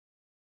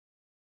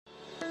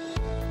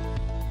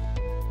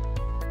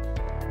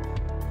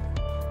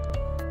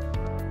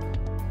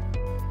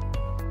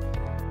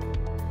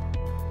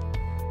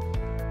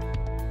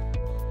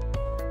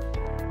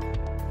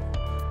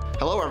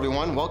Hello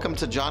everyone, welcome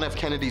to John F.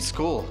 Kennedy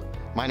School.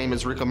 My name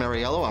is Rico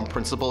Mariello, I'm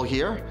principal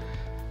here.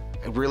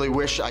 I really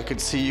wish I could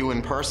see you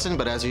in person,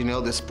 but as you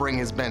know, this spring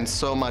has been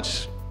so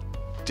much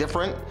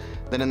different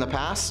than in the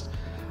past.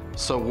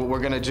 So what we're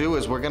gonna do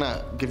is we're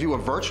gonna give you a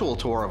virtual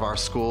tour of our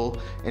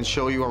school and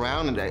show you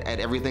around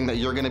at everything that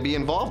you're gonna be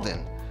involved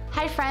in.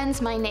 Hi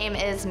friends, my name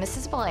is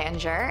Mrs.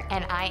 Belanger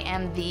and I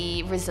am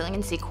the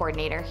Resiliency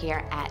Coordinator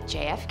here at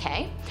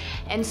JFK.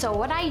 And so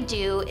what I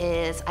do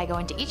is I go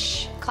into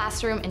each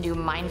classroom and do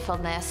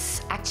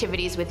mindfulness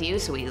activities with you.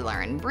 So we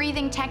learn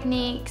breathing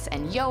techniques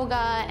and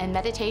yoga and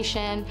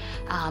meditation.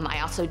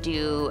 I also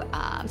do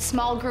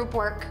small group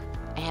work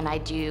and I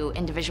do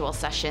individual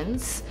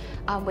sessions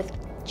with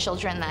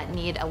children that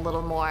need a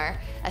little more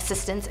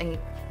assistance in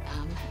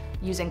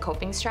using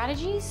coping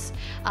strategies.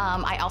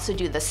 I also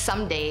do the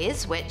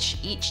Somedays, which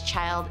each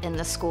child in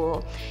the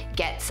school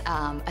gets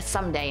a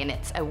someday, and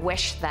it's a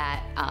wish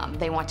that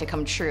they want to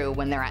come true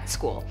when they're at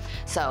school.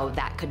 So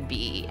that could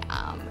be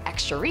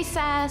extra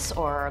recess,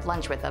 or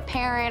lunch with a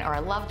parent, or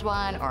a loved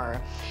one,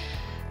 or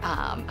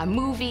a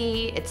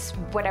movie. It's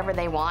whatever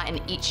they want,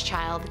 and each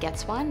child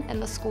gets one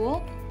in the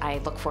school. I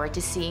look forward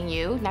to seeing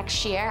you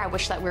next year. I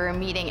wish that we were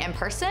meeting in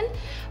person,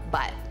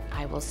 but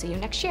I will see you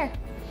next year.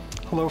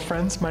 Hello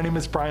friends, my name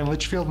is Brian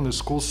Litchfield. I'm the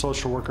school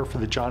social worker for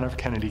the John F.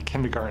 Kennedy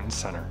Kindergarten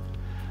Center.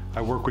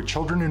 I work with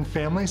children and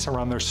families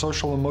around their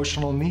social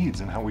emotional needs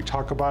and how we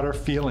talk about our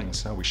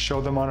feelings, how we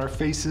show them on our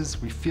faces,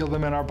 we feel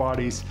them in our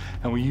bodies,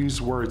 and we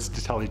use words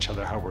to tell each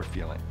other how we're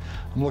feeling.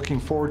 I'm looking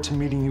forward to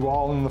meeting you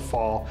all in the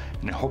fall,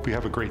 and I hope you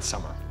have a great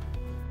summer.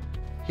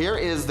 Here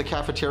is the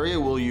cafeteria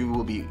where you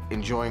will be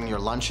enjoying your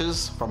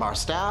lunches from our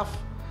staff.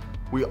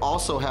 We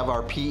also have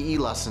our PE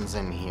lessons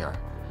in here.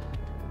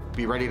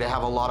 Be ready to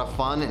have a lot of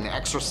fun and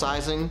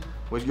exercising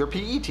with your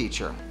PE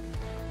teacher.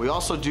 We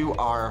also do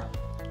our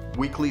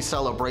weekly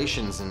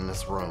celebrations in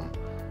this room.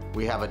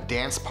 We have a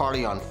dance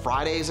party on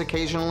Fridays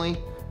occasionally.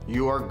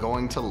 You are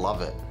going to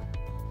love it.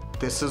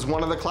 This is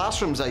one of the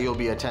classrooms that you'll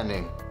be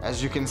attending.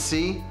 As you can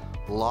see,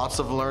 lots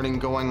of learning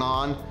going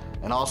on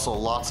and also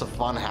lots of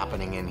fun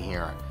happening in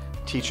here.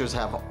 Teachers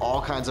have all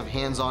kinds of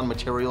hands-on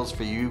materials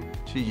for you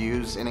to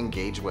use and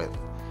engage with.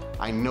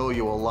 I know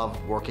you will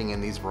love working in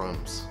these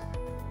rooms.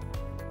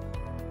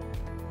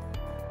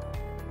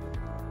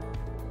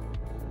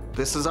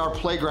 This is our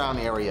playground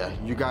area.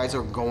 You guys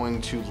are going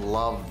to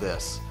love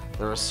this.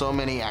 There are so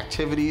many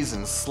activities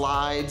and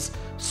slides,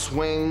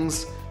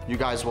 swings. You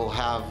guys will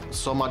have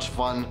so much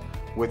fun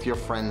with your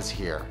friends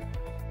here.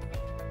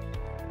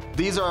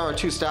 These are our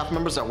two staff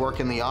members that work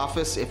in the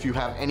office. If you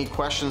have any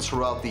questions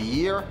throughout the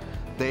year,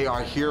 they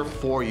are here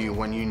for you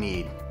when you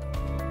need.